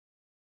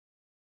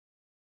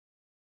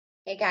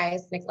Hey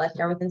guys, Nicolette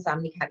here with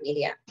Insomnicat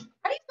Media. How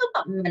do you feel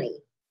about money?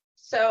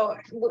 So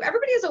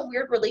everybody has a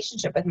weird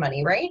relationship with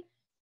money, right?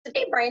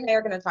 Today, Brian and I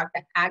are going to talk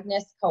to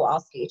Agnes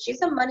Kowalski.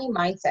 She's a money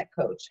mindset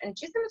coach, and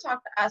she's going to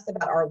talk to us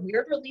about our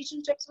weird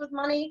relationships with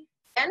money,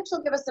 and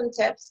she'll give us some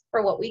tips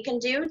for what we can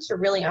do to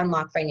really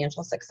unlock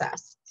financial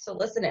success. So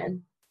listen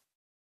in.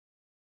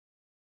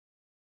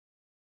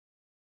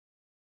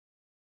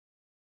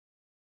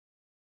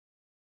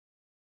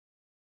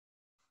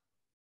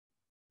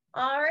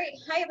 All right.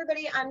 Hi,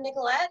 everybody. I'm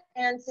Nicolette,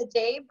 and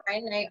today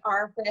Brian and I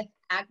are with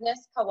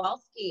Agnes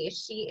Kowalski.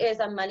 She is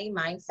a money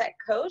mindset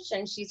coach,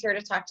 and she's here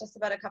to talk to us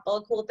about a couple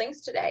of cool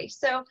things today.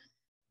 So,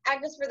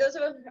 Agnes, for those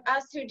of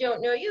us who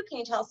don't know you, can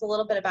you tell us a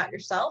little bit about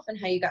yourself and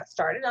how you got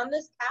started on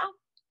this path?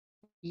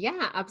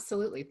 Yeah,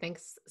 absolutely.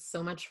 Thanks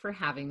so much for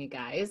having me,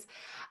 guys.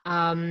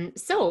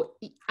 So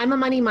I'm a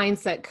money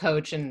mindset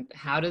coach, and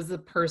how does a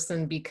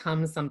person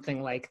become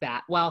something like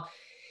that? Well,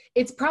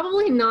 it's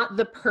probably not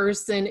the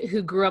person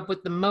who grew up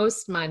with the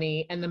most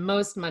money and the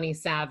most money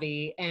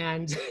savvy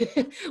and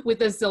with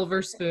a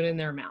silver spoon in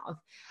their mouth.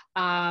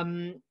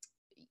 Um,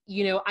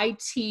 I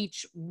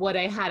teach what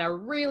I had a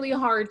really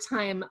hard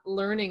time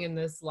learning in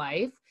this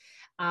life.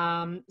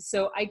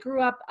 So I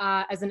grew up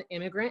as an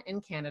immigrant in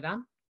Canada.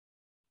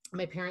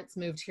 My parents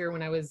moved here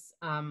when I was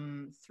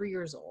 3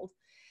 years old,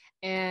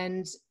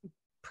 and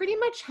pretty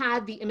much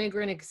had the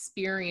immigrant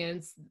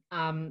experience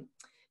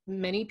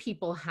many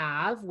people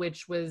have,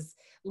 which was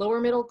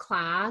lower middle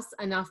class,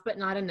 enough but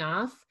not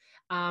enough,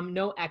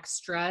 no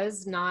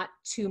extras, not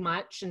too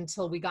much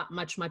until we got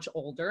much, much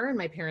older, and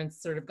my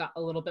parents sort of got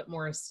a little bit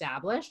more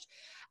established.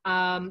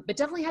 But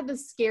definitely had the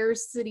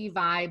scarcity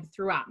vibe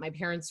throughout. My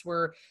parents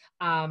were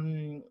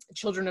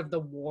children of the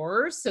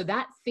war, so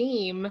that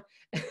theme,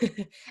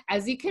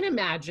 as you can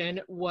imagine,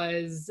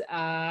 was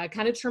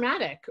kind of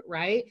traumatic,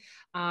 right?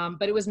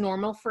 But it was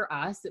normal for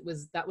us.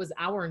 That was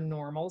our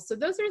normal. So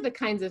those are the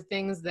kinds of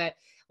things that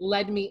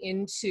led me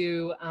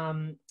into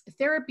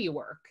therapy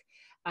work.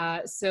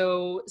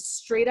 So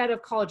straight out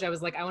of college, I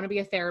was like, I want to be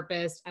a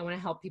therapist. I want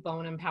to help people. I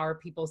want to empower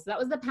people. So that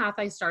was the path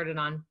I started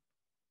on.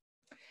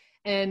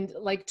 And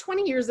like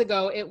 20 years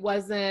ago,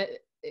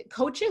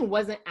 coaching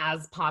wasn't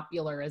as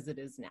popular as it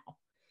is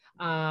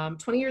now.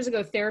 20 years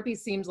ago, therapy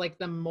seemed like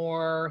the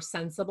more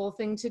sensible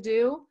thing to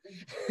do.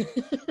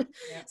 Yeah.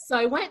 So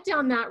I went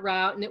down that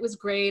route, and it was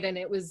great. And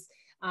it was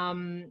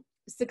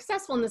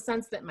successful in the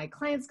sense that my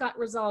clients got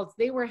results.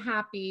 They were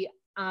happy.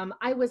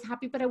 I was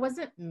happy, but I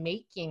wasn't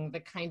making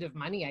the kind of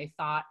money I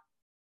thought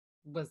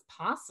was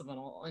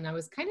possible. And I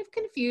was kind of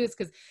confused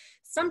because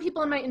some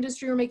people in my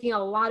industry were making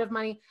a lot of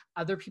money.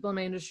 Other people in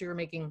my industry were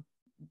making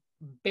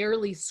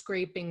barely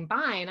scraping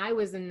by. And I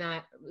was in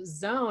that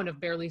zone of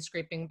barely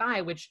scraping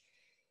by, which,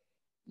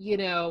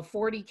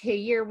 40K a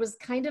year was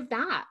kind of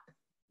that.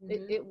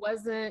 It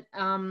wasn't,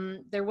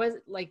 there was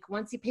like,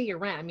 once you pay your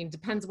rent, I mean,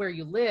 depends where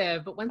you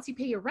live, but once you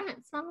pay your rent,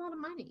 it's not a lot of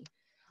money.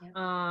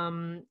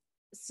 Yeah.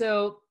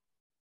 So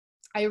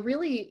I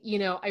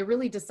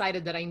really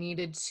decided that I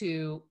needed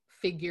to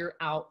figure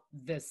out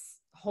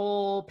this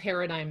whole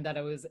paradigm that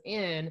I was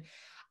in.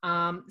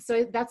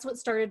 So that's what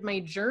started my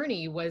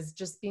journey, was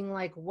just being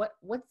like,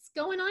 what's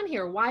going on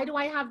here? Why do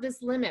I have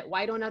this limit?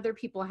 Why don't other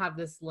people have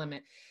this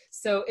limit?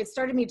 So it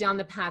started me down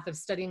the path of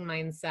studying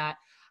mindset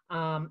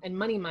and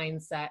money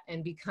mindset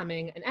and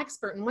becoming an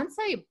expert. And once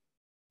I,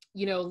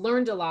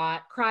 learned a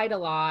lot, cried a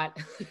lot,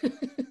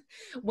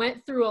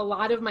 went through a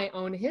lot of my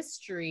own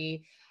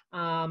history,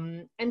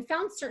 and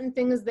found certain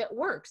things that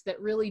worked, that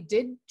really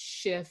did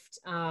shift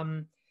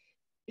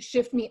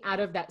me out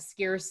of that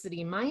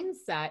scarcity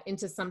mindset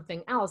into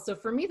something else. So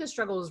for me, the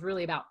struggle was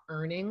really about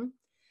earning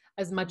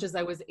as much as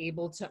I was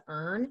able to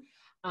earn.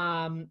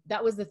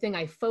 That was the thing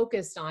I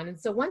focused on. And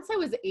so once I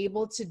was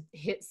able to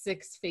hit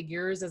six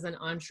figures as an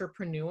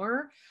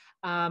entrepreneur,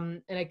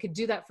 and I could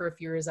do that for a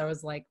few years, I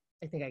was like,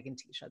 I think I can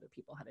teach other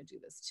people how to do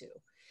this too.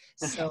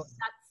 So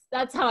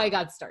that's how I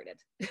got started.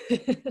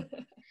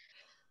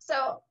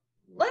 So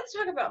let's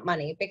talk about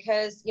money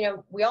because,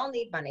 we all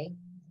need money.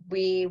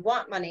 We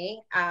want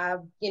money. A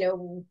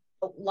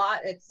lot,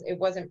 it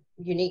wasn't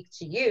unique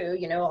to you,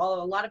 a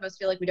lot of us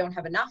feel like we don't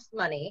have enough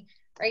money,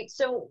 right?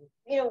 So,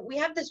 we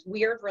have this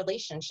weird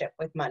relationship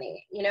with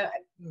money,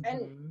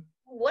 and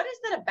what is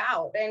that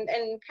about? And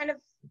kind of,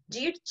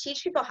 do you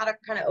teach people how to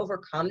kind of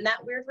overcome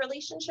that weird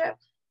relationship?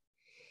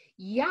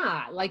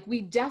 Yeah, like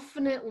we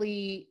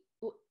definitely,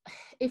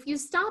 if you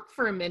stop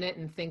for a minute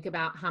and think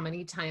about how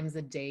many times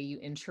a day you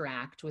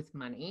interact with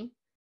money,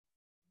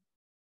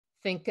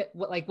 think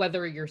like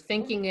whether you're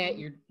thinking it,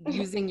 you're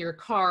using your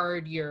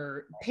card,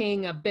 you're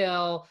paying a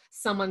bill,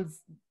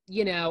 someone's,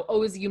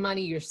 owes you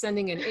money, you're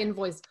sending an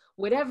invoice,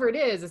 whatever it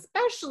is,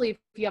 especially if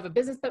you have a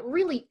business, but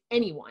really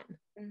anyone.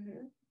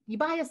 You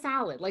buy a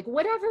salad, like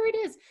whatever it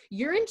is,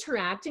 you're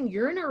interacting,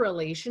 you're in a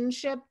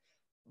relationship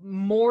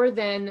more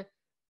than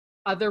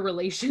other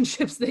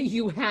relationships that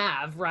you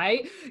have,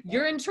 right?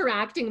 You're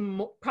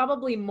interacting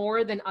probably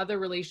more than other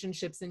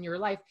relationships in your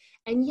life.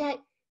 And yet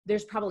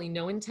there's probably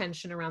no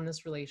intention around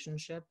this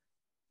relationship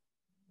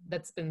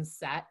that's been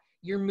set.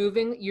 You're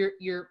moving,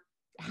 you're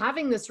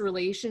having this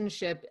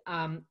relationship,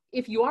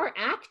 if you are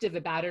active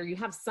about it, or you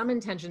have some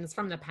intentions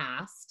from the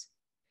past,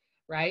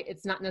 right?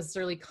 It's not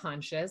necessarily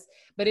conscious,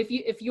 but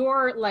if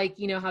you're like,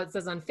 you know, how it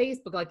says on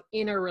Facebook, like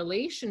in a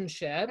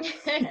relationship,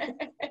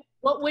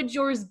 what would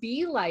yours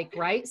be like,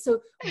 right? So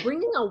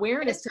bringing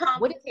awareness to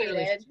what is my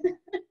relationship.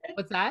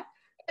 What's that?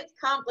 It's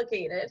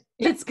complicated.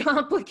 It's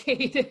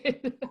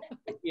complicated.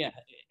 Yeah,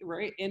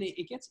 right. And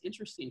it gets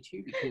interesting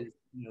too, because,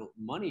 you know,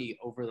 money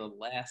over the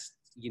last,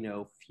 you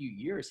know, few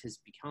years has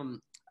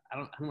become, I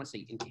don't want to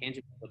say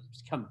intangible, but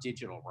it's become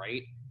digital,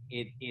 right?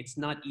 It's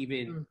not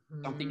even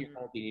something you're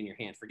holding in your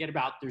hand. Forget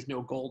about there's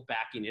no gold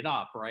backing it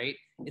up, right?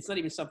 It's not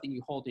even something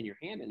you hold in your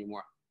hand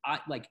anymore.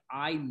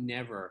 I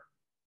never,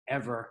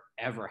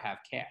 ever have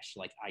cash.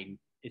 Like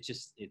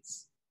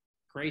it's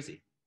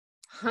crazy.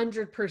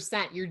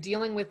 100%. You're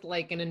dealing with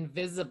like an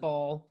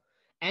invisible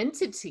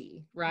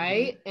entity,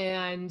 right?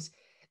 And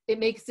it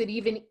makes it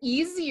even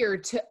easier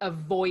to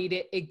avoid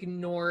it,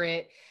 ignore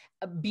it,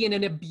 be in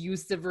an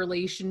abusive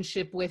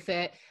relationship with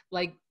it.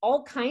 Like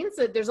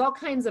there's all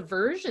kinds of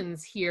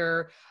versions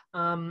here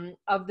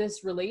of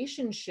this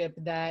relationship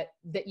that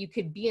you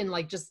could be in,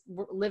 like just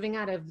living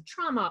out of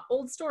trauma,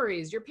 old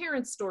stories, your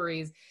parents'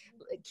 stories,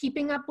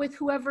 keeping up with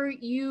whoever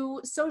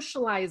you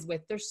socialize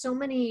with. There's so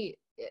many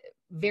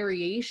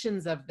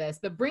variations of this,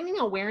 but bringing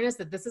awareness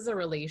that this is a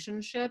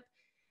relationship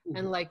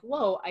and like,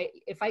 whoa,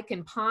 if I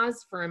can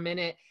pause for a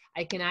minute,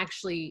 I can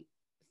actually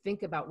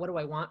think about, what do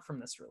I want from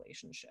this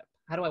relationship?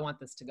 How do I want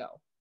this to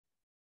go?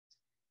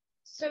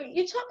 So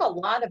you talk a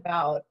lot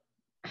about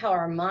how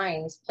our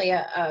minds play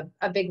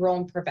a big role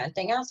in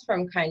preventing us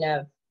from kind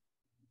of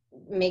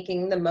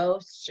making the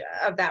most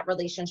of that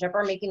relationship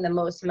or making the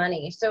most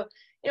money. So,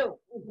 you know,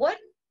 what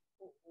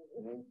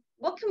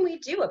can we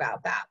do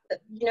about that?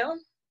 You know?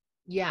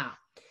 Yeah.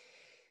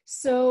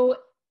 So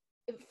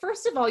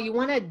first of all, you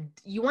want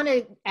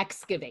to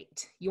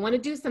excavate. You want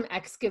to do some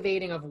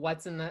excavating of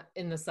what's in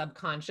the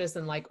subconscious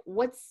and like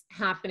what's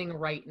happening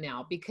right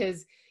now,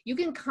 because you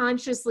can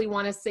consciously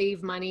want to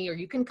save money, or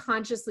you can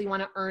consciously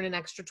want to earn an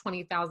extra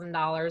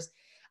 $20,000.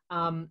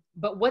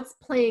 But what's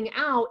playing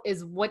out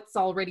is what's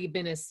already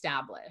been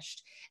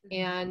established.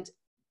 And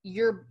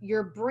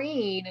your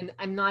brain, and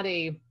I'm not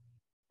a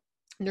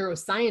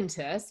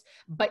neuroscientist,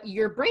 but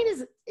your brain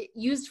is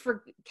used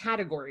for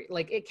category,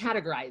 like it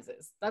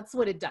categorizes. That's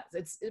what it does.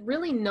 It's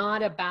really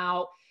not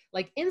about,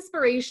 like,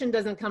 inspiration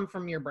doesn't come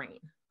from your brain.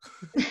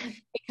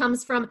 It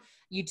comes from,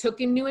 you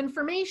took in new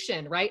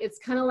information, right? It's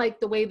kind of like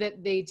the way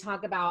that they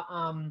talk about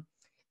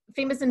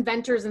famous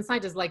inventors and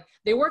scientists, like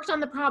they worked on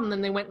the problem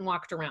and they went and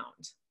walked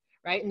around,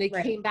 right? And they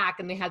came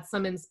back and they had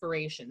some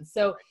inspiration.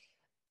 So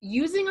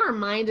using our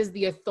mind as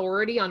the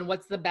authority on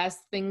what's the best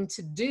thing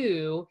to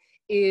do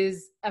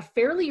is a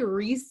fairly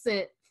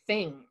recent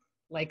thing,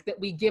 like that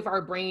we give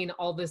our brain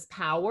all this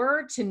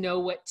power to know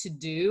what to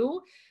do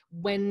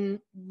when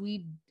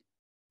we,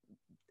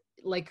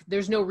 like,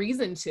 there's no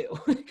reason to.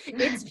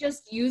 It's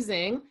just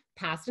using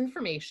past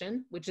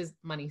information, which is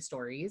money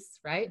stories,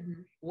 right?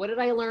 What did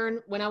I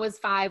learn when I was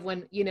 5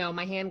 when, you know,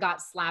 my hand got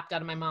slapped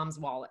out of my mom's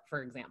wallet,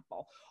 for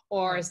example,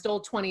 or I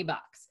stole $20,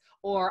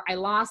 or I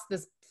lost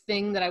this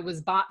thing that I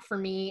was bought for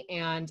me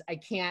and I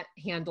can't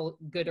handle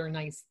good or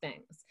nice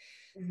things.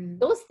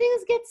 Those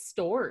things get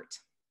stored,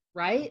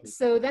 right?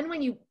 So then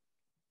when you,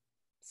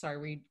 sorry,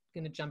 were you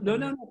going to jump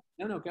in?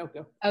 No, go.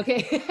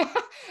 Okay.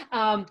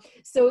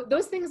 So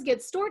those things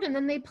get stored and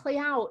then they play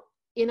out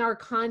in our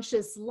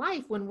conscious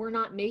life when we're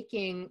not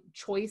making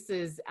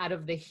choices out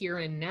of the here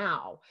and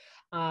now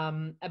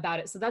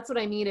about it. So that's what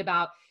I mean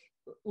about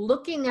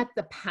looking at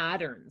the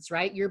patterns,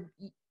 right?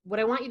 What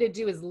I want you to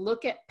do is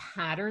look at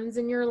patterns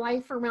in your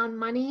life around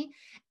money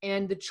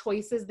and the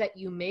choices that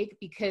you make,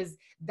 because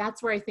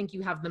that's where I think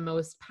you have the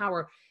most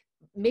power.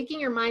 Making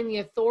your mind the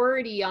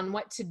authority on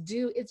what to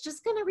do, it's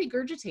just going to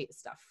regurgitate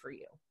stuff for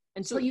you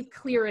until you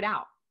clear it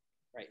out.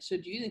 Right. So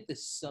do you think the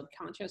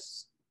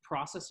subconscious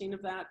processing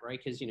of that,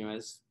 right? Because, you know,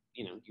 as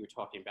you know, you were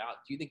talking about,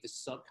 do you think the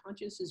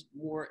subconscious is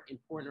more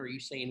important, or are you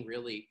saying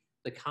really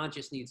the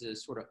conscious needs to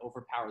sort of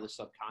overpower the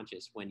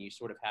subconscious when you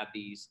sort of have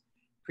these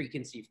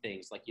preconceived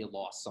things, like you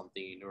lost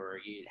something or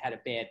you had a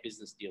bad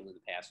business deal in the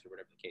past or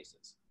whatever the case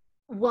is?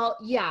 Well,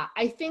 yeah,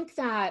 I think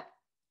that,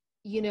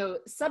 you know,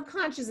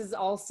 subconscious is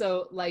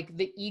also like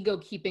the ego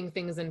keeping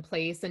things in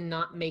place and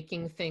not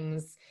making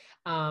things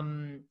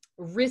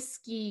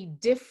risky,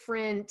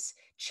 different,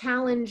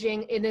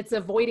 challenging, and it's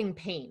avoiding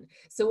pain.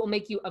 So it will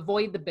make you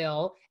avoid the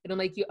bill. It'll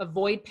make you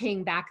avoid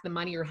paying back the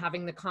money or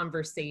having the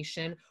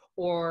conversation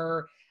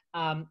or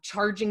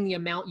charging the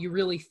amount you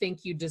really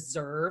think you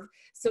deserve.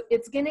 So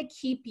it's going to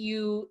keep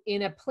you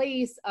in a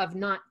place of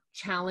not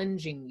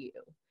challenging you,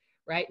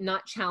 right?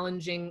 Not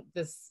challenging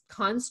this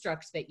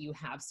construct that you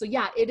have. So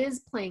yeah, it is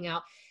playing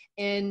out.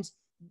 And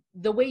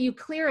the way you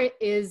clear it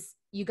is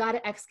you got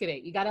to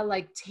excavate. You got to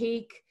like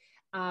take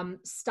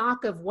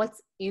stock of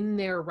what's in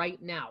there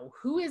right now.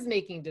 Who is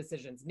making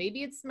decisions?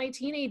 Maybe it's my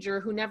teenager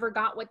who never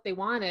got what they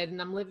wanted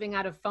and I'm living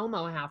out of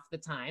FOMO half the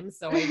time.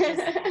 So I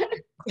just,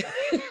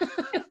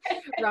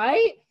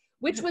 right?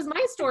 which was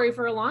my story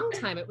for a long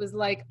time. It was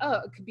like,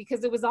 oh,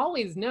 because it was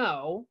always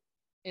no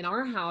in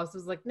our house. It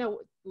was like, no,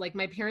 like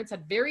my parents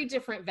had very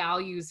different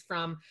values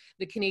from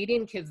the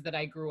Canadian kids that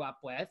I grew up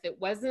with. It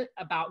wasn't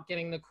about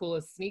getting the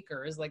coolest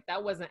sneakers. Like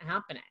that wasn't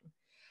happening.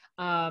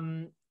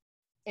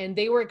 And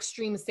they were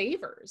extreme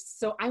savers.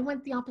 So I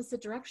went the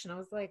opposite direction. I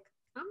was like,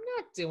 I'm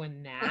not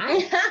doing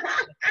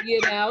that.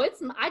 You know,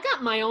 I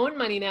got my own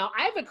money now.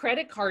 I have a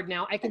credit card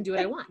now. I can do what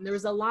I want. And there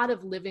was a lot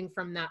of living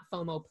from that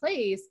FOMO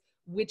place,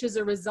 which is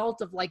a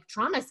result of like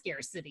trauma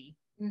scarcity,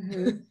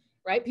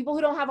 right? People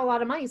who don't have a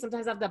lot of money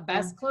sometimes have the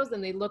best clothes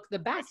and they look the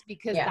best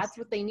because that's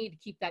what they need to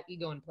keep that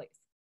ego in place.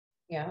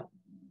 Yeah.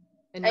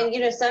 And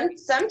you know,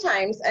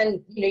 sometimes, and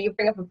you know, you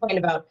bring up a point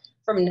about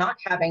from not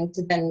having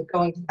to then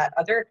going to that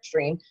other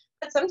extreme,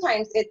 but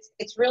sometimes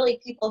it's really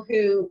people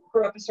who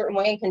grew up a certain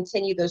way and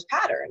continue those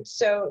patterns.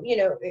 So, you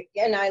know,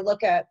 and I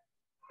look at,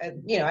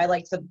 you know, I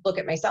like to look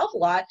at myself a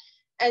lot,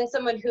 and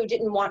someone who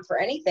didn't want for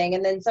anything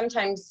and then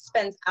sometimes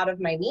spends out of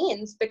my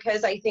means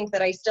because I think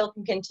that I still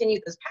can continue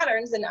those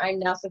patterns and I'm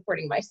now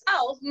supporting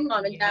myself.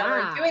 Mom and dad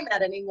aren't doing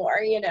that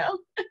anymore, you know?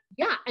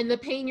 Yeah. And the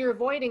pain you're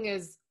avoiding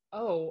is,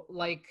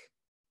 like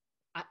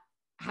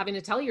having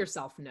to tell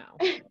yourself no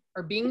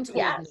or being told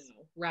no,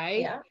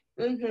 right? Yeah.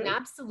 Can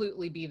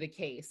absolutely be the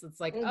case. It's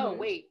like, oh,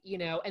 wait, you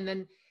know, and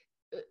then,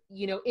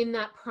 you know, in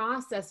that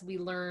process, we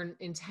learn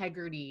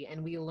integrity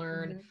and we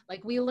learn,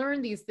 like we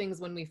learn these things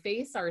when we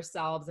face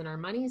ourselves and our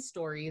money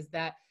stories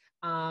that,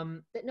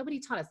 that nobody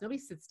taught us. Nobody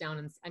sits down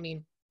and, I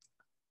mean,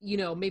 you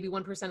know, maybe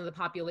 1% of the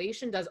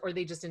population does, or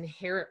they just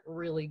inherit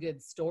really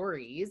good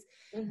stories.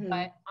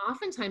 But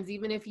oftentimes,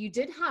 even if you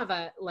did have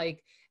a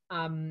like,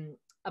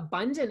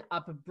 abundant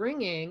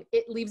upbringing,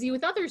 it leaves you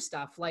with other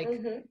stuff like,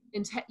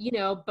 you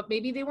know, but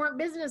maybe they weren't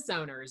business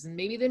owners and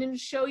maybe they didn't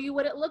show you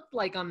what it looked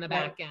like on the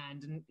back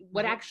end and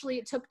what actually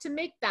it took to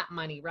make that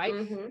money. Right.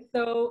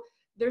 So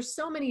there's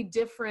so many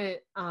different,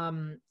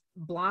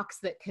 blocks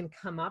that can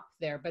come up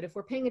there, but if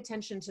we're paying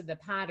attention to the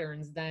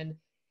patterns, then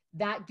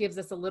that gives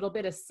us a little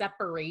bit of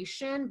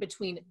separation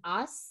between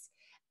us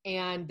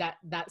and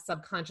that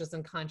subconscious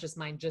and conscious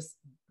mind just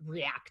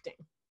reacting.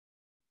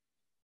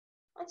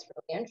 That's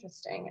really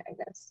interesting, I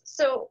guess.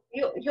 So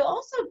you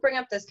also bring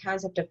up this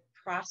concept of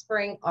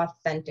prospering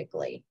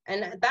authentically.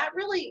 And that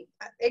really,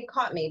 it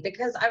caught me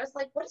because I was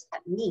like, what does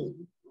that mean?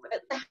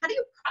 How do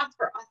you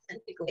prosper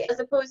authentically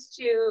as opposed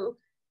to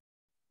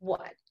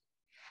what?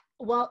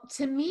 Well,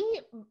 to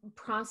me,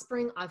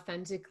 prospering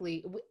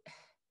authentically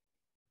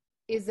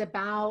is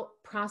about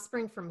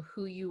prospering from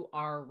who you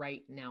are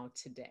right now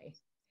today.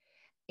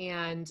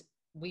 And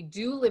we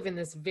do live in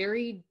this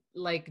very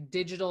like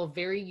digital,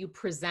 very you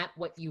present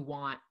what you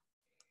want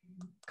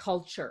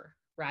culture,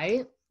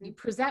 right? You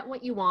present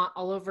what you want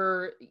all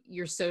over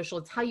your social.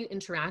 It's how you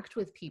interact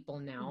with people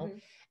now.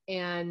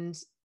 And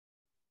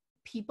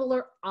people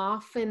are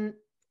often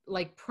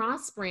like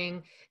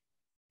prospering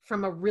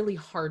from a really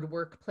hard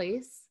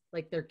workplace,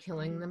 like they're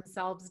killing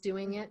themselves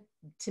doing it.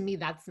 To me,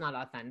 that's not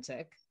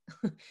authentic.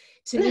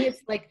 To me,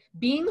 it's like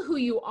being who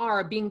you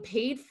are, being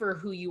paid for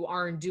who you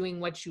are and doing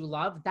what you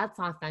love. That's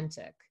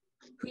authentic.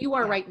 Who you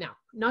are right now,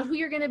 not who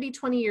you're going to be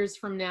 20 years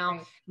from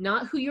now,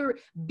 not who you're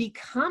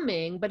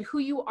becoming, but who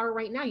you are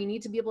right now. You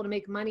need to be able to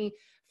make money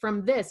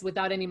from this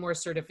without any more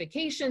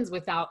certifications,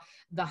 without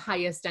the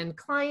highest end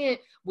client,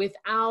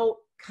 without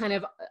kind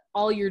of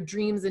all your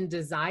dreams and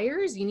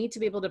desires. You need to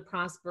be able to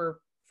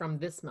prosper from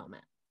this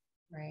moment.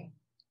 Right.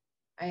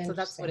 So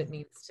that's what it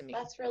means to me.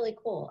 That's really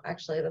cool.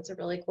 Actually, that's a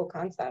really cool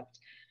concept.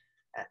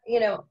 You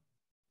know,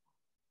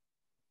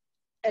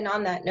 and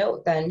on that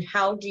note, then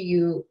how do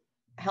you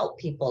help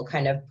people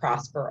kind of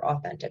prosper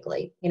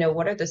authentically? You know,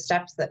 what are the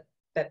steps that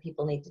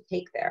people need to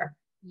take there?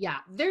 Yeah,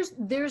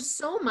 there's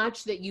so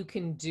much that you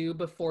can do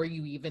before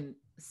you even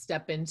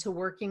step into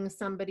working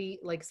somebody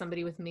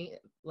with me,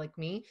 like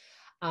me.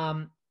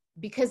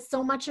 Because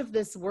so much of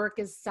this work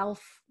is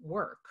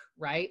self-work,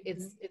 right?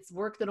 It's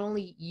work that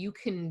only you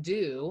can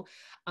do.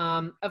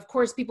 Of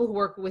course, people who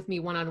work with me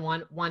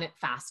one-on-one want it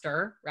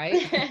faster,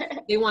 right?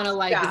 They want to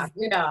like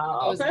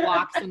those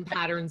blocks and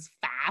patterns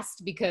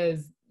fast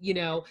because, you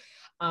know,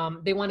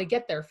 they want to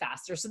get there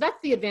faster. So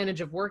that's the advantage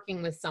of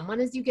working with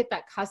someone is you get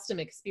that custom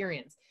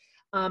experience.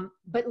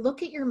 But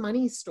look at your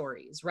money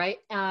stories, right?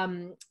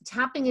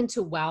 Tapping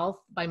into Wealth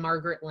by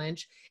Margaret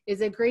Lynch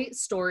is a great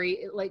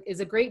story, is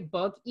a great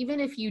book. Even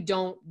if you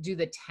don't do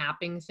the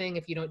tapping thing,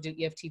 if you don't do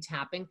EFT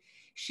tapping,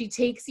 she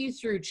takes you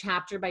through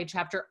chapter by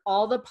chapter,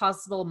 all the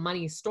possible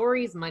money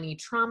stories, money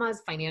traumas,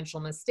 financial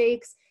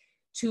mistakes,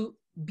 to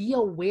be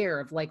aware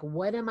of like,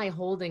 what am I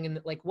holding and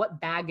like,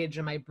 what baggage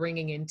am I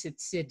bringing into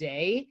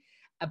today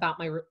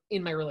about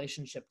in my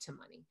relationship to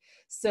money?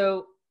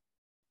 So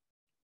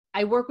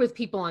I work with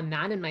people on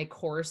that in my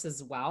course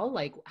as well,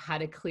 like how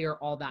to clear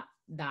all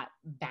that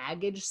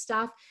baggage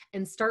stuff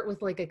and start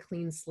with like a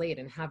clean slate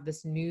and have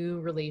this new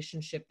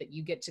relationship that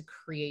you get to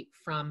create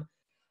from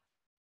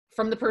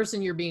the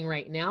person you're being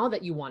right now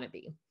that you want to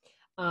be.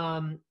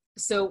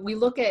 So we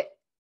look at,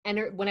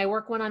 when I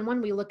work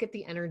one-on-one, we look at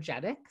the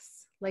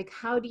energetics, like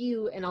how do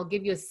you, and I'll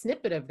give you a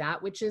snippet of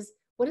that, which is,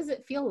 what does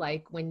it feel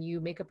like when you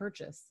make a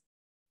purchase?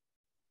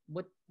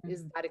 What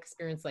is that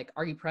experience like?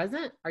 Are you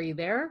present? Are you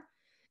there?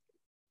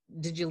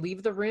 Did you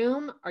leave the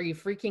room? Are you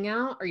freaking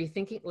out? Are you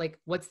thinking, like,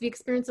 what's the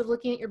experience of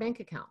looking at your bank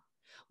account?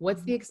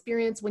 What's the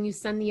experience when you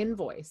send the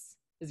invoice?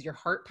 Is your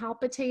heart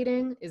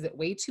palpitating? Is it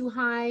way too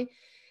high?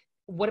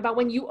 What about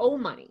when you owe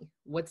money?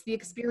 What's the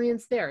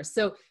experience there?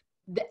 So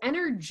the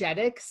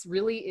energetics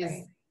really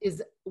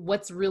is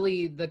what's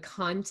really the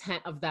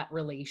content of that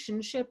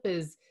relationship,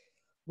 is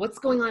what's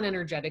going on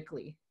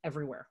energetically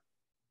everywhere.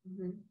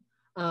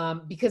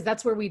 Because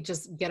that's where we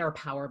just get our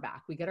power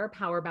back. We get our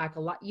power back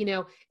a lot. You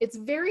know, it's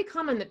very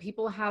common that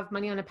people have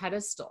money on a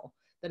pedestal,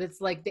 that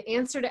it's like the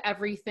answer to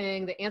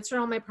everything, the answer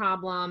to all my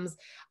problems.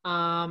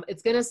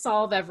 It's going to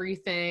solve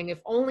everything. If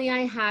only I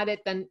had it,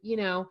 then, you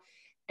know.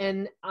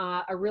 And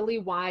a really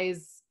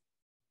wise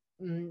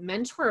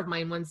mentor of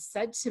mine once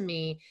said to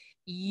me,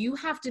 you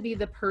have to be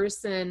the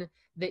person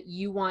that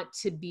you want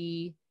to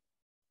be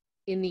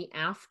in the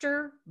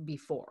after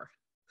before.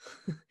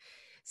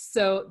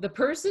 So the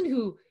person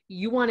who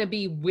you want to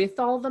be with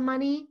all the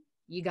money,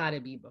 you got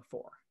to be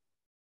before,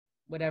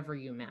 whatever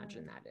you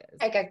imagine that is.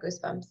 I get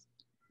goosebumps.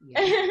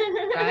 Yeah.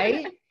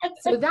 Right?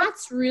 So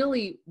that's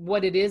really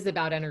what it is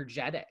about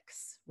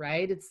energetics,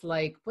 right? It's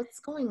like, what's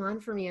going on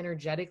for me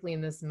energetically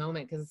in this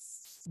moment? Because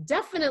it's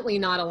definitely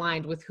not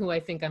aligned with who I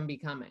think I'm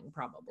becoming,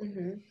 probably.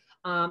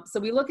 So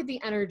we look at the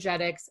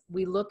energetics,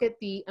 we look at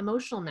the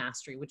emotional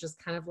mastery, which is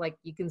kind of like,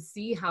 you can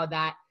see how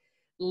that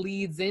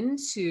leads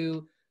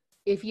into,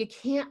 if you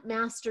can't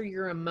master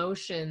your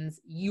emotions,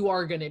 you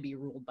are going to be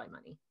ruled by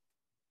money.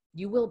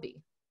 You will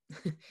be.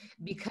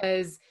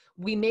 Because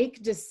we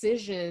make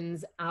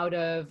decisions out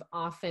of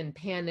often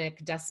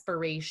panic,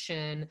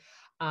 desperation,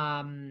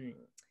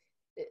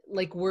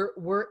 like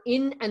we're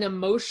in an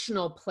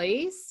emotional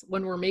place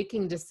when we're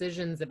making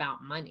decisions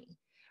about money,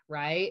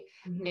 right?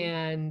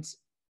 And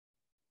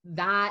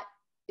that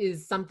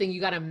is something you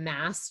got to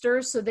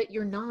master so that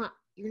you're not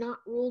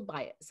ruled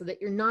by it, so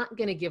that you're not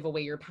going to give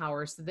away your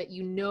power, so that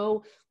you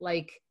know,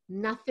 like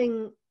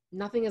nothing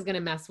is going to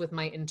mess with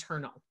my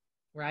internal,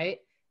 right?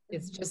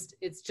 It's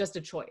just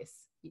a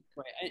choice.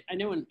 Right. I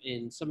know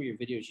in some of your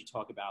videos you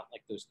talk about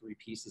like those three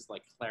pieces,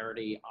 like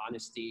clarity,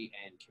 honesty,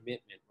 and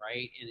commitment,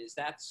 right? And is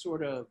that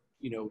sort of,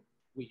 you know,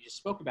 what you just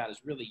spoke about is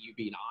really you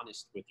being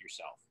honest with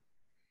yourself,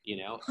 you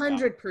know?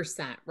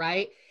 100%,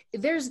 right?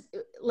 There's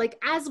like,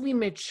 as we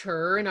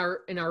mature in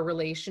our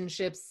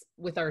relationships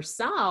with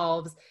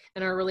ourselves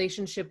and our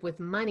relationship with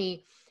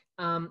money,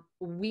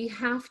 we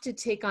have to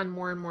take on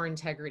more and more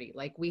integrity.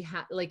 Like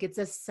it's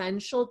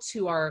essential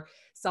to our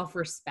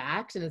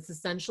self-respect, and it's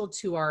essential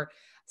to our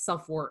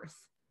self-worth.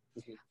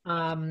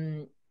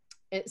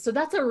 So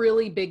that's a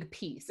really big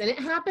piece, and it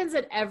happens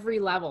at every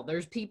level.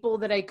 There's people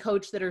that I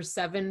coach that are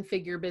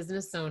 7-figure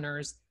business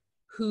owners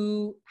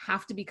who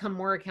have to become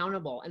more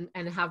accountable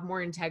and have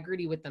more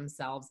integrity with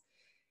themselves.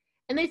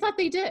 And they thought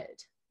they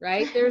did,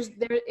 right?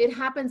 It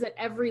happens at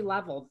every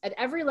level. At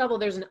every level,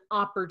 there's an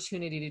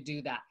opportunity to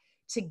do that,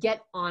 to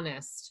get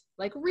honest,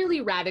 like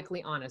really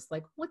radically honest,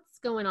 like what's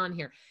going on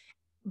here?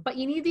 But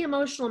you need the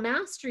emotional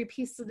mastery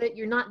piece so that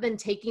you're not then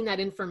taking that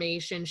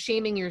information,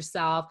 shaming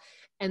yourself,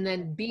 and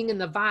then being in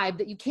the vibe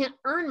that you can't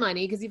earn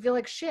money because you feel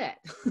like shit,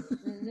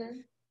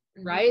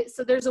 right?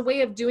 So there's a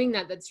way of doing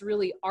that that's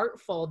really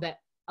artful, that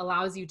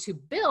allows you to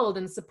build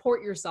and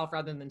support yourself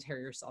rather than tear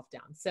yourself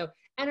down. So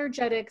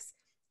energetics,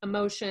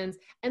 emotions,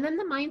 and then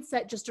the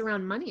mindset just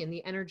around money and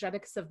the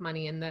energetics of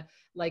money and the,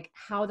 like,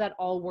 how that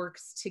all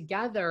works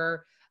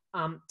together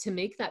to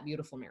make that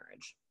beautiful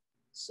marriage.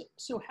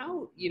 So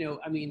how, you know,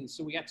 I mean,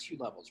 so we got two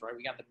levels, right?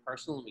 We got the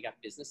personal and we got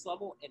business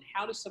level. And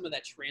how does some of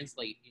that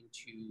translate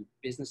into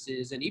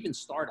businesses and even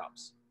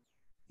startups?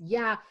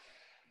 Yeah.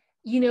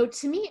 You know,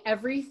 to me,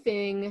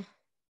 everything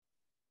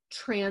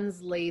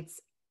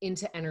translates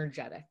into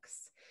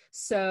energetics.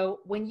 So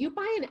when you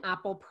buy an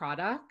Apple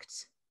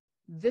product,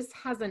 this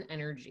has an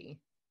energy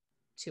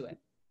to it.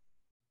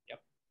 Yep.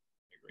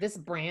 This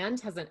brand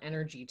has an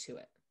energy to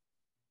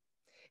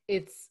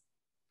it.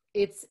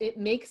 It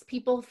makes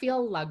people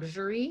feel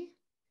luxury,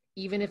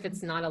 even if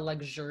it's not a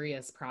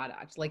luxurious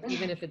product. Like,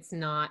 even if it's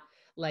not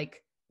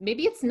like,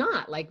 maybe it's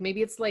not like,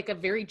 maybe it's like a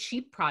very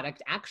cheap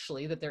product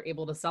actually, that they're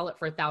able to sell it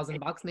for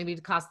 $1,000. Maybe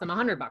it costs them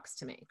 $100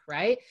 to make,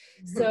 right?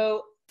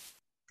 So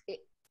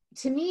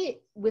to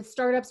me, with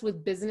startups,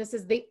 with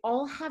businesses, they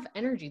all have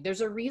energy.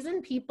 There's a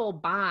reason people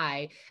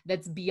buy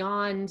that's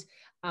beyond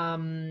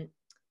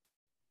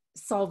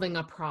solving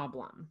a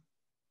problem.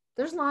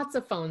 There's lots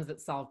of phones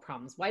that solve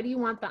problems. Why do you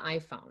want the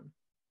iPhone?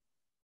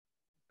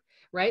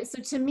 Right?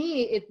 So to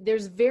me,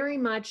 there's very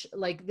much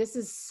like, this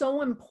is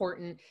so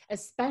important,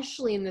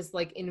 especially in this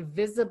like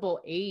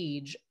invisible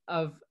age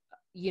of,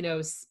 you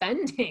know,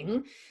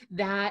 spending,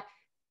 that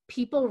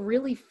people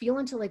really feel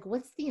into like,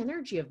 what's the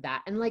energy of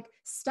that? And like,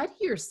 study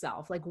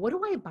yourself. Like, what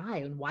do I buy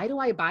and why do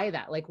I buy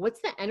that? Like, what's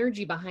the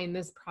energy behind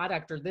this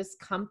product or this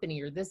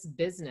company or this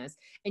business?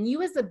 And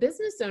you as a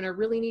business owner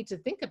really need to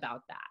think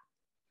about that.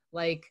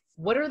 Like,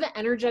 what are the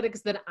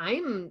energetics that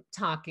I'm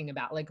talking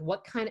about? Like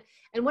what kind of,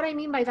 and what I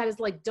mean by that is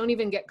like, don't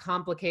even get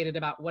complicated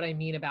about what I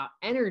mean about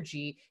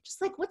energy.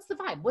 Just like, what's the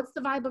vibe? What's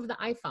the vibe of the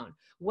iPhone?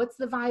 What's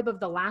the vibe of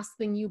the last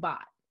thing you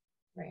bought?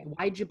 Right.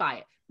 Why'd you buy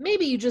it?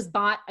 Maybe you just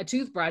bought a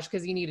toothbrush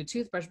because you need a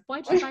toothbrush.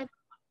 Why'd you buy it?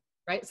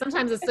 Right?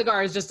 Sometimes a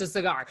cigar is just a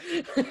cigar.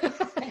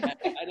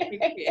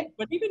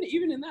 But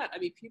even in that, I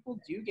mean, people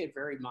do get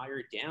very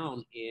mired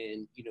down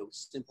in, you know,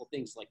 simple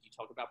things like you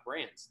talk about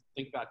brands.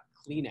 Think about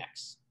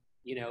Kleenex.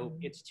 You know,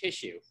 it's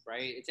tissue,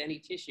 right? It's any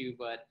tissue,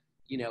 but,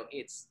 you know,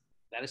 it's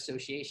that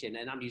association.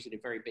 And I'm using a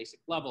very basic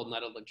level,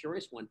 not a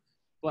luxurious one.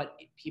 But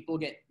people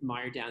get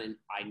mired down in,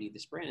 I need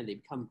this brand. They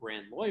become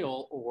brand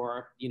loyal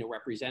or, you know,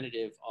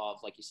 representative of,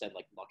 like you said,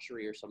 like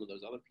luxury or some of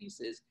those other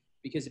pieces,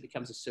 because it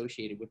becomes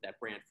associated with that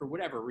brand for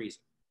whatever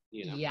reason,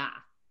 you know? Yeah.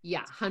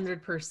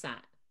 100%.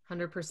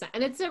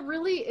 And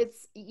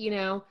it's, you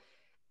know,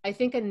 I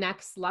think a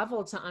next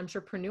level to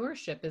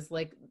entrepreneurship is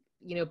like,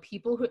 you know,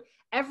 people who,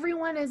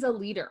 everyone is a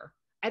leader.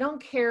 I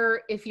don't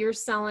care if you're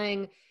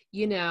selling,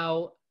 you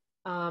know,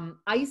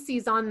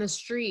 ices on the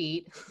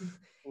street.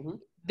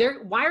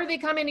 Why are they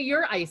coming to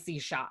your icy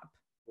shop?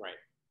 Right.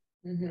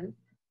 Mm-hmm.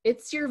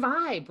 It's your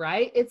vibe,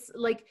 right? It's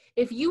like,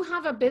 if you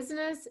have a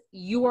business,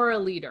 you are a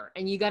leader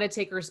and you got to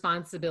take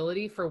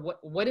responsibility for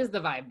what is the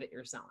vibe that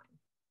you're selling.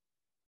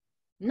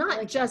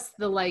 Not just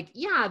the like,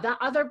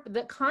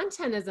 the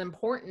content is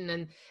important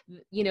and,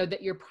 you know,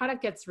 that your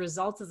product gets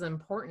results is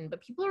important,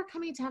 but people are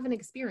coming to have an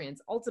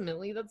experience.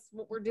 Ultimately, that's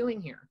what we're doing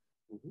here.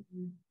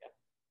 Mm-hmm. Yeah.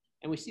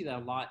 And we see that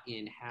a lot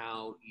in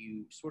how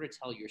you sort of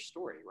tell your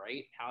story,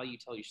 right? How you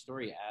tell your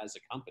story as a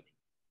company.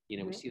 You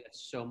know, we see that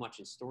so much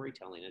in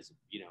storytelling as,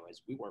 you know,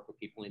 as we work with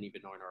people and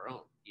even on our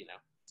own, you know?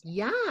 So.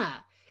 Yeah,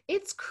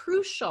 it's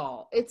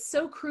crucial. It's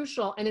so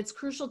crucial. And it's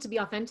crucial to be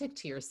authentic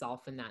to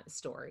yourself in that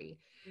story,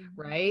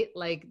 right?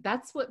 Like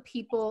that's what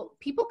people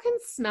can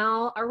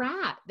smell a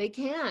rat. They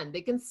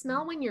can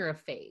smell when you're a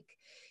fake.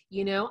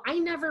 You know, I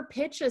never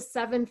pitch a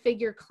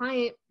 7-figure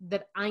client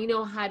that I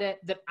know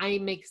that I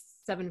make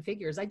 7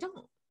 figures. I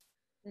don't.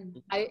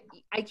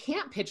 I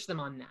can't pitch them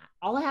on that.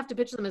 All I have to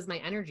pitch them is my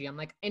energy. I'm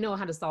like, I know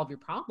how to solve your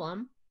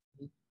problem.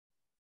 It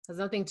has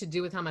nothing to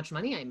do with how much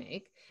money I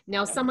make.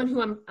 Now, someone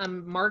who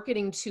I'm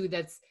marketing to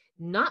that's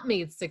not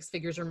made 6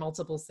 figures or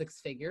multiple 6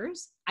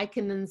 figures, I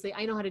can then say,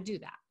 I know how to do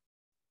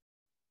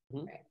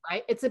that.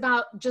 Right? It's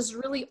about just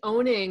really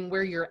owning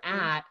where you're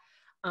at,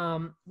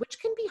 which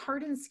can be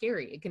hard and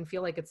scary. It can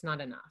feel like it's not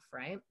enough,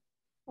 right?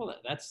 Well,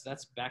 that's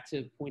back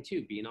to point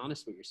 2, being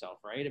honest with yourself,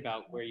 right?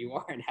 About where you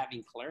are and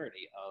having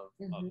clarity of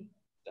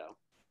so.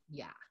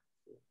 Yeah,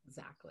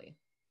 exactly.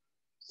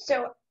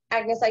 So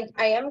Agnes,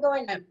 I'm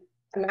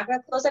not going to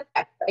close it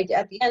back.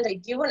 At the end, I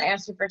do want to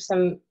ask you for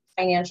some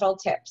financial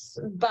tips,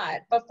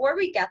 but before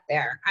we get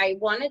there,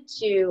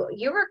 you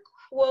were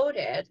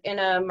quoted in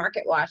a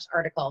Market Watch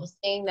article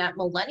saying that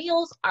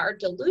millennials are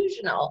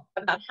delusional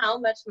about how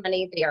much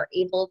money they are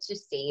able to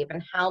save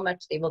and how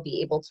much they will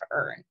be able to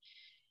earn.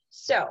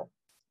 So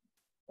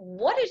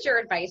what is your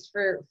advice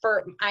for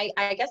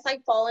I guess I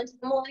fall into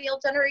the millennial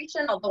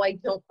generation, although I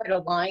don't quite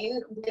align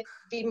with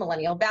the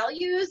millennial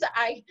values.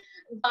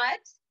 But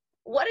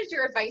what is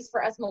your advice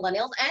for us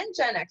millennials and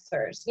Gen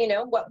Xers? You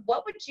know,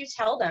 what would you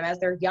tell them as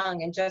they're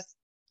young and just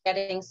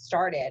getting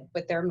started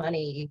with their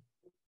money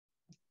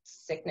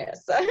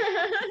sickness?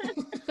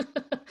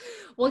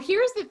 Well,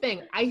 here's the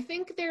thing. I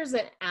think there's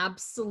an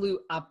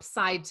absolute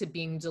upside to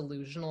being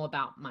delusional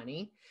about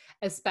money,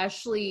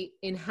 especially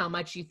in how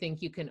much you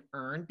think you can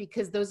earn,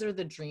 because those are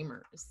the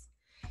dreamers.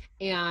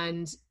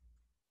 And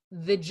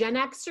the Gen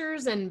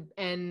Xers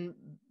and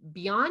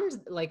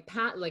beyond, like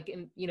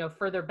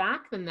further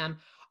back than them,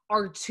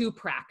 are too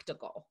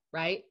practical,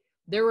 right?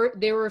 They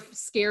were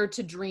scared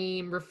to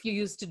dream,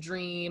 refused to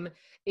dream.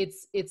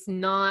 It's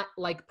not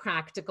like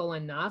practical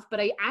enough. But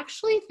I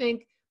actually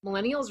think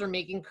millennials are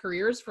making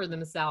careers for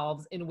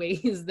themselves in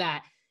ways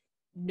that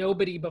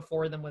nobody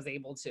before them was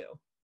able to,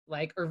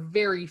 like, or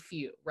very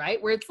few,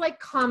 right? Where it's like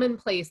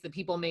commonplace that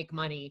people make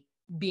money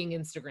being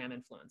Instagram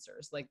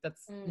influencers. Like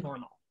that's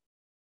normal.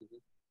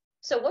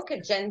 So what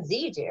could Gen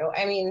Z do?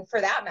 I mean, for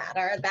that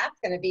matter, that's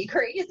going to be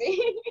crazy.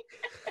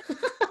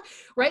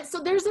 Right? So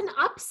there's an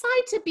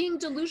upside to being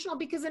delusional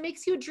because it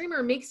makes you a dreamer.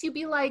 It makes you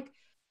be like,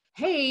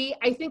 hey,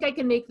 I think I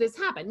can make this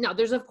happen. Now,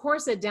 there's of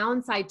course a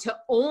downside to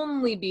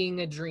only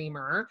being a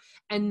dreamer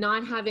and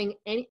not having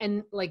any,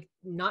 and like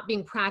not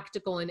being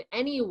practical in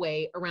any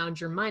way around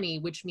your money,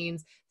 which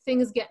means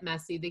things get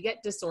messy, they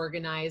get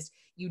disorganized.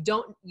 You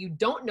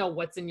don't know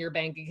what's in your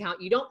bank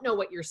account. You don't know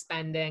what you're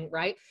spending,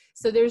 right?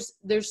 So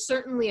there's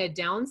certainly a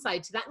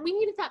downside to that. And we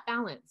need that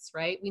balance,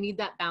 right? We need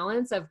that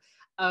balance of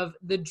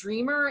the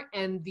dreamer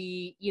and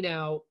the, you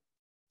know,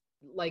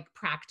 like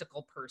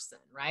practical person,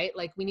 right?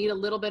 Like we need a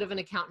little bit of an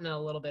accountant and a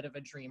little bit of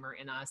a dreamer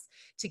in us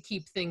to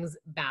keep things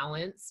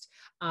balanced.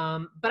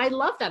 But I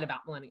love that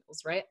about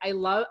millennials, right? I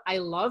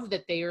love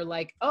that they are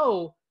like,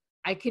 oh,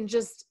 I can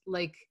just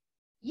like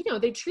you know,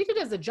 they treat it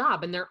as a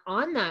job and they're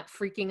on that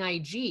freaking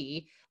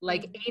IG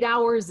like 8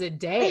 hours a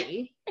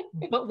day.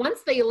 But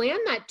once they land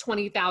that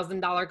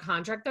 $20,000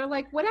 contract, they're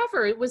like,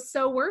 whatever, it was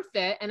so worth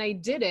it. And I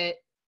did it.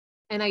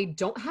 And I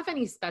don't have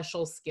any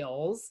special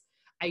skills.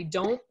 I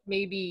don't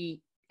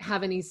maybe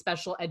have any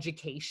special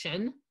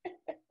education.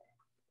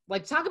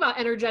 Like, talk about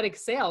energetic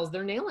sales.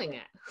 They're nailing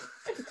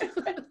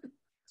it.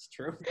 It's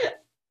true.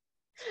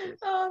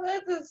 Oh,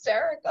 that's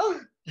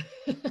hysterical.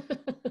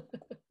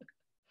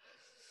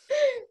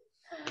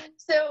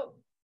 So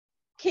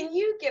can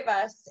you give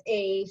us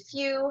a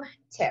few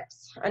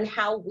tips on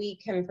how we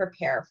can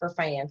prepare for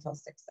financial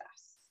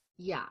success?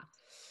 Yeah.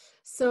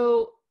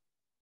 So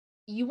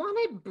you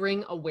want to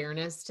bring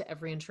awareness to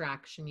every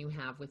interaction you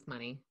have with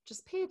money.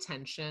 Just pay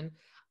attention.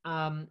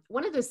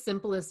 One of the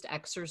simplest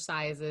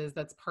exercises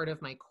that's part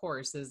of my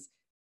course is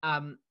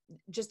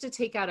just to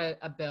take out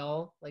a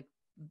bill, like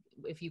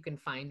if you can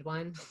find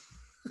one.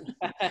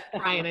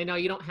 Bryan, I know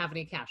you don't have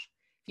any cash.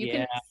 If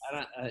you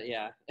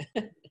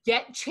can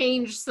get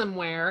change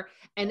somewhere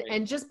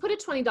and just put a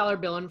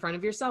 $20 bill in front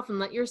of yourself and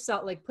let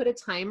yourself like put a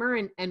timer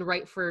and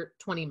write for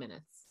 20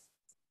 minutes.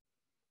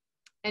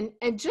 And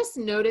just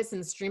notice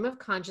in stream of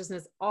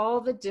consciousness all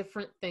the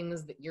different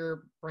things that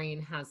your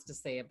brain has to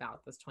say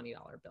about this $20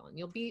 bill. And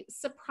you'll be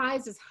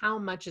surprised as how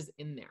much is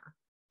in there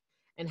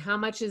and how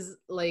much is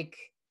like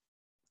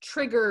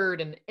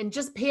triggered, and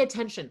just pay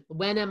attention.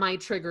 When am I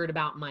triggered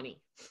about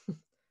money?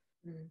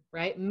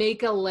 Right?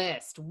 Make a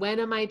list. When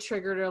am I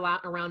triggered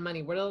around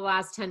money? What are the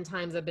last 10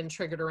 times I've been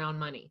triggered around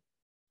money?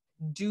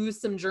 Do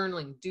some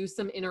journaling, do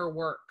some inner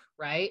work,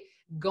 right?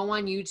 Go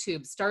on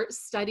YouTube, start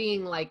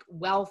studying like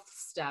wealth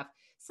stuff.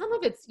 Some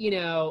of it's, you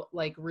know,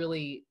 like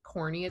really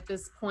corny at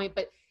this point,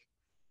 but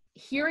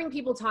hearing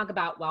people talk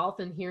about wealth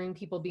and hearing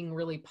people being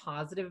really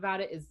positive about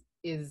it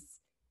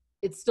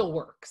it still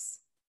works.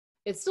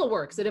 It still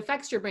works. It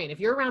affects your brain.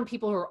 If you're around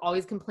people who are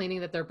always complaining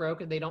that they're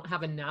broke and they don't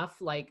have enough,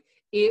 like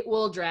it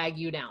will drag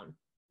you down.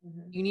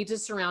 You need to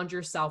surround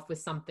yourself with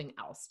something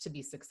else to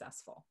be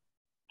successful.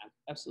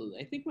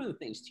 Absolutely. I think one of the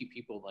things too,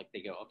 people like,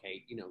 they go,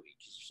 okay, you know, you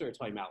just sort of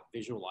talking about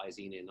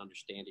visualizing and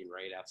understanding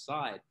right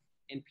outside.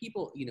 And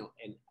people, you know,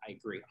 and I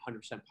agree,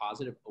 100%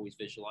 positive, always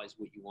visualize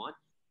what you want.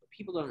 But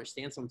people don't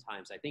understand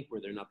sometimes, I think,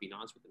 where they're not being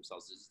honest with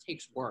themselves, is it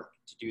takes work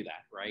to do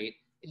that, right?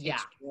 It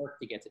takes work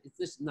to get to, it's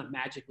just not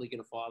magically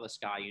going to fall out of the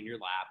sky in your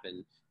lap.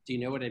 And do you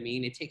know what I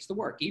mean? It takes the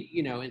work,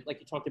 you know, and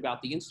like you talked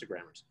about the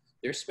Instagrammers,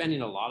 they're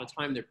spending a lot of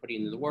time, they're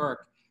putting in the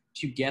work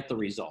to get the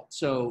result.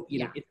 So, you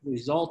know, it's the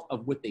result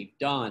of what they've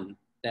done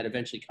that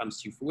eventually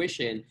comes to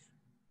fruition,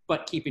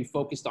 but keeping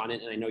focused on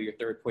it. And I know your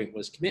third point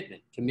was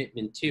commitment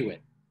to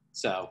it.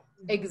 So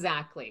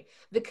exactly.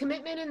 The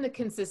commitment and the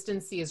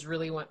consistency is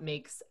really what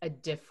makes a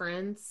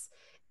difference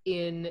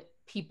in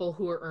people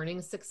who are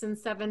earning 6 and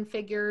 7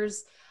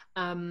 figures.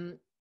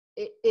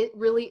 It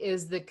really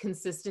is the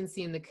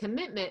consistency and the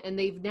commitment. And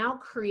they've now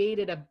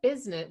created a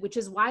business, which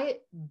is why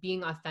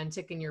being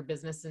authentic in your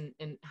business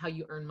and how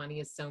you earn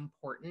money is so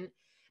important,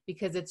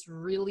 because it's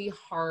really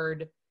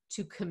hard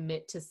to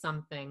commit to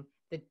something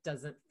that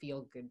doesn't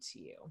feel good to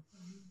you.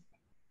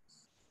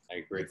 I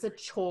agree. It's a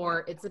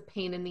chore. It's a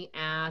pain in the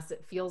ass.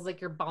 It feels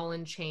like you're ball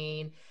and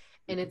chain,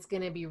 and it's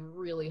going to be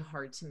really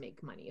hard to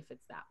make money if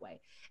it's that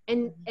way.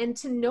 And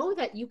to know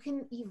that you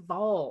can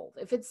evolve.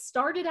 If it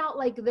started out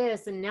like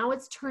this and now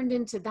it's turned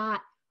into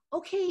that,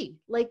 okay,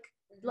 like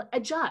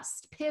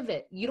adjust,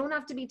 pivot. You don't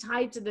have to be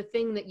tied to the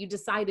thing that you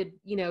decided,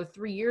 you know,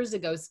 3 years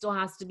ago still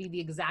has to be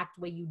the exact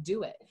way you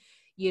do it.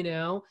 You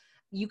know,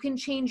 you can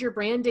change your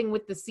branding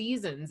with the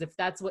seasons if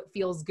that's what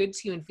feels good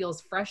to you and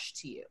feels fresh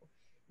to you.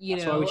 You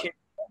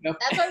know,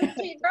 that's why we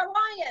changed our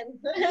lion.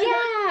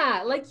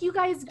 Yeah, like you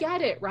guys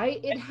get it, right?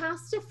 It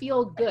has to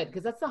feel good,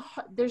 because that's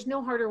there's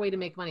no harder way to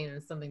make money than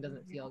something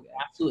doesn't feel good.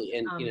 Absolutely.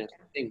 And you know,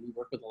 we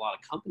work with a lot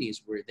of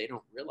companies where they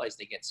don't realize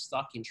they get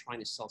stuck in trying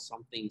to sell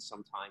something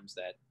sometimes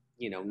that,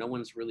 you know, no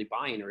one's really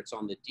buying, or it's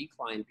on the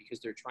decline because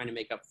they're trying to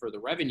make up for the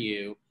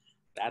revenue.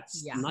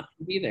 That's not going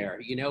to be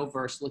there, you know,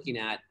 versus looking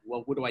at,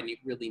 well, what do I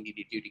really need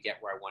to do to get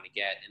where I want to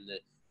get, and the,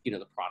 you know,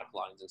 the product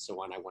lines and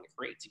so on I want to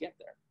create to get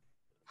there.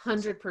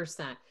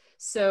 100%.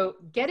 So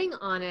getting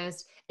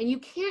honest, and you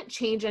can't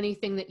change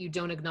anything that you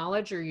don't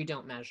acknowledge or you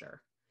don't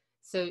measure.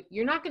 So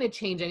you're not going to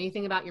change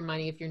anything about your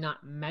money if you're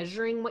not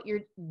measuring what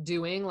you're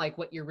doing, like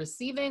what you're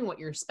receiving, what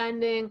you're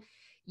spending.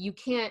 You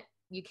can't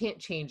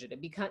change it.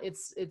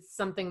 It's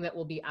something that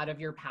will be out of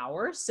your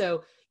power.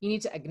 So you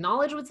need to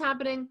acknowledge what's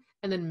happening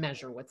and then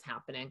measure what's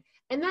happening.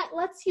 And that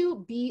lets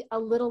you be a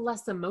little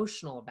less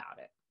emotional about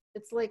it.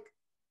 It's like,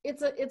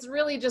 it's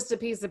really just a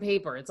piece of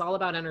paper. It's all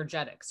about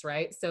energetics,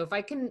 right? So if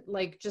I can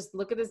like just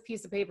look at this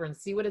piece of paper and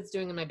see what it's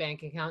doing in my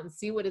bank account and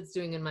see what it's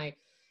doing in my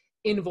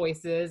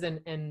invoices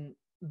and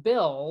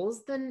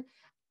bills, then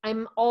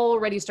I'm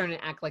already starting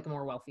to act like a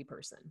more wealthy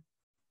person.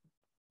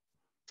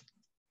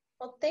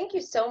 Well, thank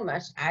you so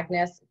much,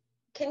 Agnes.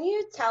 Can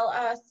you tell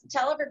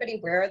everybody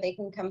where they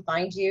can come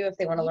find you if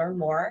they want to learn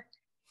more?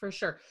 For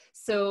sure.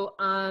 So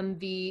on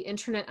the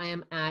internet, I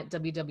am at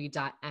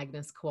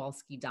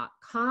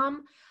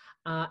www.agneskowalski.com.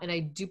 And I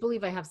do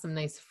believe I have some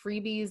nice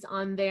freebies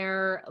on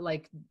there,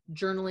 like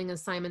journaling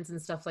assignments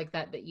and stuff like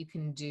that, that you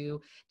can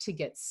do to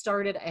get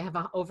started. I have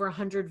over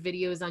 100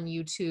 videos on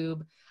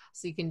YouTube.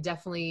 So you can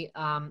definitely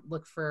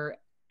look for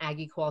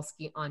Aggie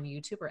Kowalski on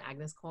YouTube, or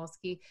Agnes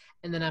Kowalski.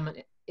 And then I'm on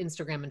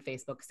Instagram and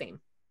Facebook,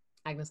 same.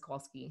 Agnes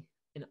Kowalski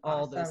in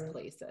all those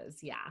places.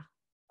 Yeah.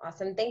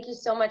 Awesome. Thank you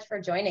so much for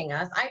joining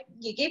us.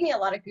 You gave me a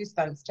lot of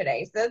goosebumps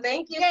today. So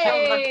thank you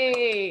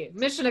Yay! So much.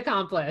 Mission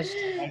accomplished.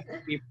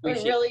 We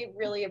really,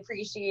 really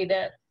appreciate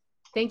it.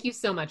 Thank you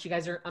so much. You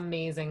guys are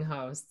amazing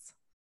hosts.